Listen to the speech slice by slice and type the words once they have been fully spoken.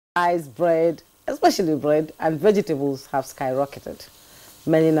Rice, bread, especially bread, and vegetables have skyrocketed.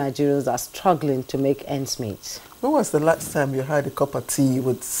 Many Nigerians are struggling to make ends meet. When was the last time you had a cup of tea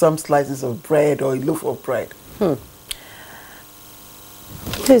with some slices of bread or a loaf of bread?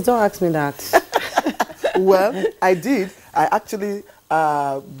 Please don't ask me that. Well, I did. I actually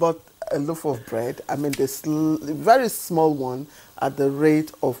bought a loaf of bread. I mean, this very small one at the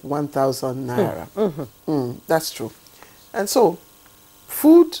rate of 1,000 naira. That's true. And so,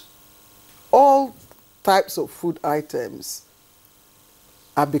 food, all types of food items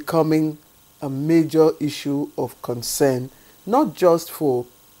are becoming a major issue of concern, not just for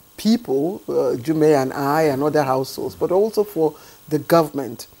people, Jume and I and other households, but also for the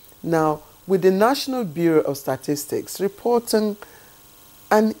government. Now, with the National Bureau of Statistics reporting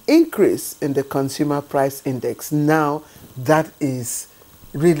an increase in the consumer price index, now that is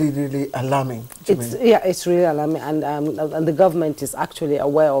really alarming. It's really alarming, and the government is actually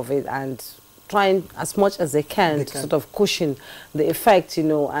aware of it and trying as much as they can to sort of cushion the effect. You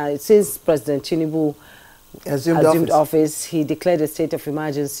know, since President Tinubu assumed office, he declared a state of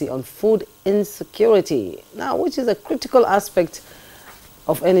emergency on food insecurity, now which is a critical aspect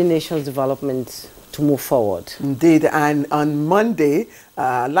of any nation's development to move forward. Indeed, and on Monday,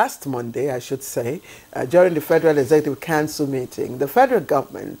 last Monday, I should say, during the Federal Executive Council meeting, the federal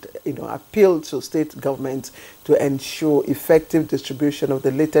government, appealed to state governments to ensure effective distribution of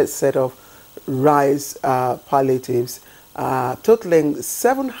the latest set of rice palliatives, totaling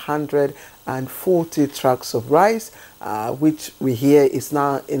 740 trucks of rice, which we hear is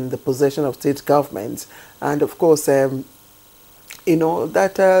now in the possession of state governments, and of course,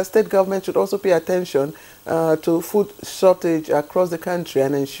 that state government should also pay attention to food shortage across the country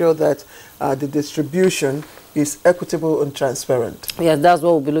and ensure that the distribution is equitable and transparent. Yes, that's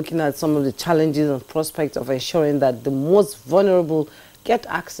what we'll be looking at, some of the challenges and prospects of ensuring that the most vulnerable get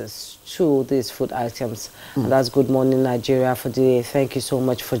access to these food items. And that's Good Morning Nigeria for today. Thank you so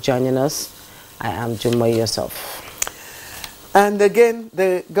much for joining us. I am Jumma yourself. And again,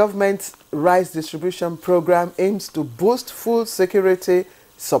 the government's rice distribution program aims to boost food security,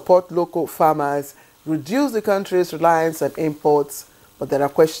 support local farmers, reduce the country's reliance on imports. But there are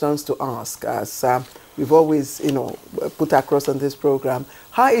questions to ask, as we've always, put across on this program.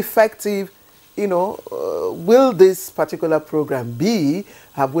 How effective, will this particular program be?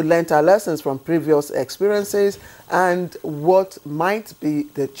 Have we learnt our lessons from previous experiences? And what might be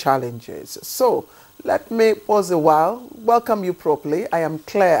the challenges? So, let me pause a while, welcome you properly. I am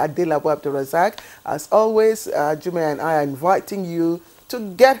Claire Adelabu Abdurazak. As always, Jume and I are inviting you to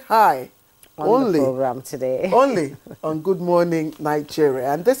get high. On the program today. Only on Good Morning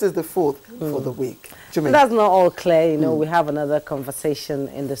Nigeria. And this is the fourth for the week. Jume. That's not all, Claire. We have another conversation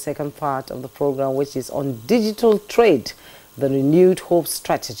in the second part of the program, which is on digital trade, the renewed hope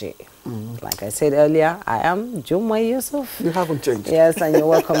strategy. Like I said earlier, I am Jumma Yusuf. You haven't changed. Yes, and you're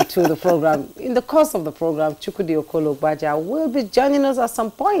welcome to the program. In the course of the program, Chukwudi Okolo-Gbaja will be joining us at some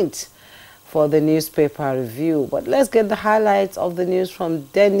point for the newspaper review. But let's get the highlights of the news from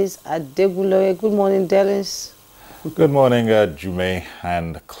Dennis Adeguloye. Good morning, Dennis. Good morning, Jume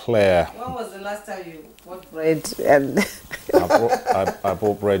and Claire. When was the last time you bought bread? And I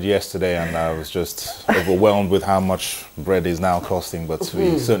bought bread yesterday, and I was just overwhelmed with how much bread is now costing. But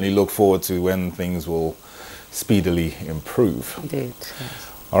we certainly look forward to when things will speedily improve. Indeed. Yes.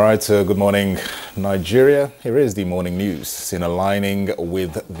 All right, good morning, Nigeria. Here is the morning news. In aligning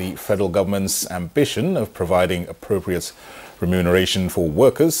with the federal government's ambition of providing appropriate remuneration for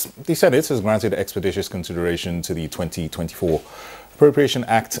workers, the Senate has granted expeditious consideration to the 2024 Appropriation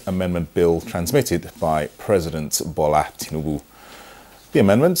Act Amendment Bill transmitted by President Bola Tinubu. The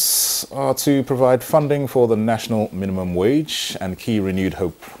amendments are to provide funding for the national minimum wage and key renewed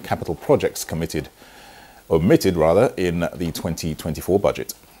hope capital projects omitted in the 2024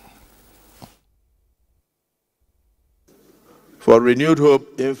 budget. For renewed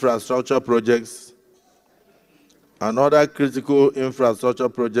hope infrastructure projects and other critical infrastructure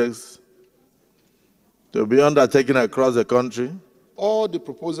projects to be undertaken across the country. All the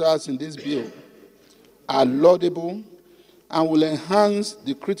proposals in this bill are laudable and will enhance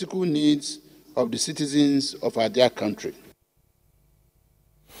the critical needs of the citizens of our dear country.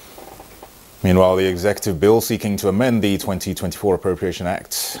 Meanwhile, the executive bill seeking to amend the 2024 Appropriation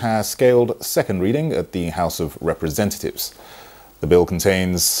Act has scaled second reading at the House of Representatives. The bill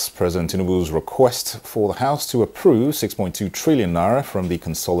contains President Tinubu's request for the House to approve 6.2 trillion naira from the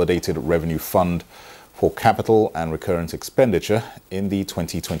Consolidated Revenue Fund for capital and recurrent expenditure in the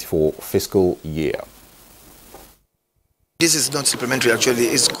 2024 fiscal year. This is not supplementary, actually.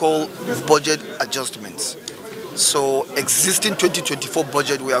 It's called budget adjustments. So existing 2024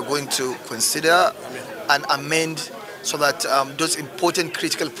 budget we are going to consider and amend so that those important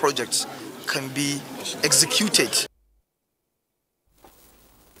critical projects can be executed.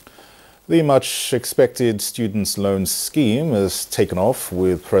 The much expected students' loan scheme has taken off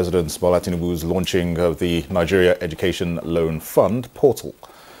with President Bola Tinubu's launching of the Nigeria Education Loan Fund portal.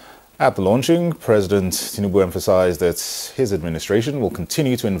 At the launching, President Tinubu emphasized that his administration will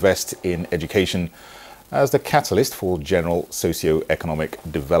continue to invest in education as the catalyst for general socio-economic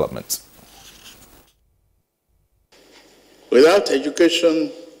development. Without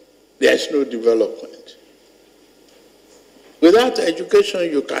education, there is no development. Without education,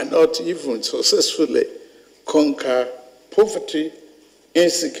 you cannot even successfully conquer poverty,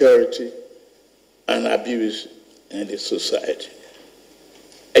 insecurity, and abuse in the society.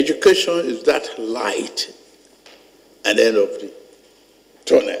 Education is that light at the end of the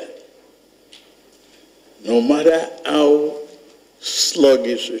tunnel. No matter how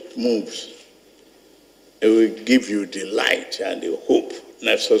sluggish it moves, it will give you the light and the hope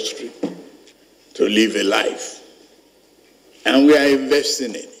necessary to live a life. And we are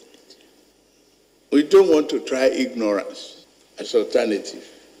investing in it. We don't want to try ignorance as alternative.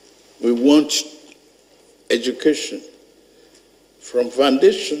 We want education from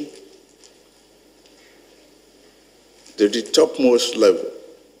foundation to the topmost level.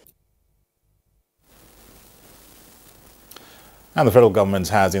 And the federal government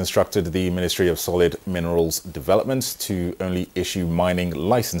has instructed the Ministry of Solid Minerals Development to only issue mining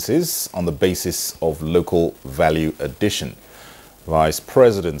licenses on the basis of local value addition. Vice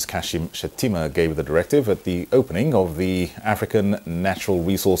President Kashim Shettima gave the directive at the opening of the African Natural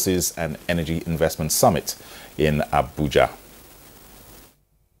Resources and Energy Investment Summit in Abuja.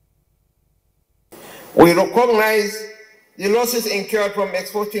 We recognize the losses incurred from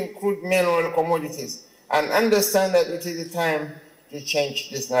exporting crude mineral commodities and understand that it is the time to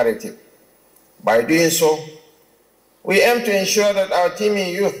change this narrative. By doing so, we aim to ensure that our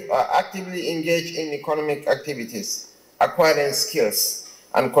teeming youth are actively engaged in economic activities, acquiring skills,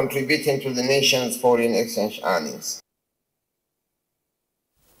 and contributing to the nation's foreign exchange earnings.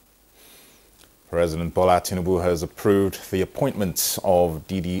 President Bola Tinubu has approved the appointment of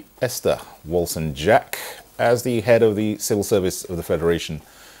Didi Esther Wilson-Jack as the head of the Civil Service of the Federation,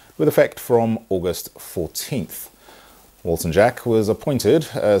 with effect from August 14th. Wilson-Jack was appointed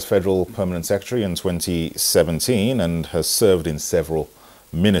as Federal Permanent Secretary in 2017 and has served in several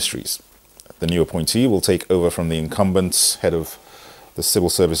ministries. The new appointee will take over from the incumbent head of the Civil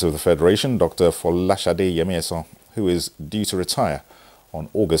Service of the Federation, Dr. Folashade Yemieson, who is due to retire on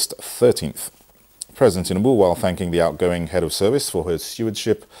August 13th. President Tinubu, while thanking the outgoing head of service for her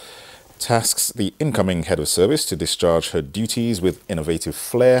stewardship, tasks the incoming head of service to discharge her duties with innovative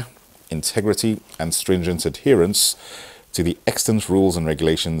flair, integrity, and stringent adherence to the extant rules and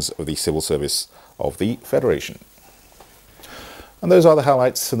regulations of the Civil Service of the Federation. And those are the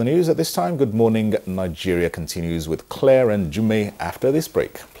highlights of the news at this time. Good Morning Nigeria continues with Claire and Jume after this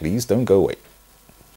break. Please don't go away.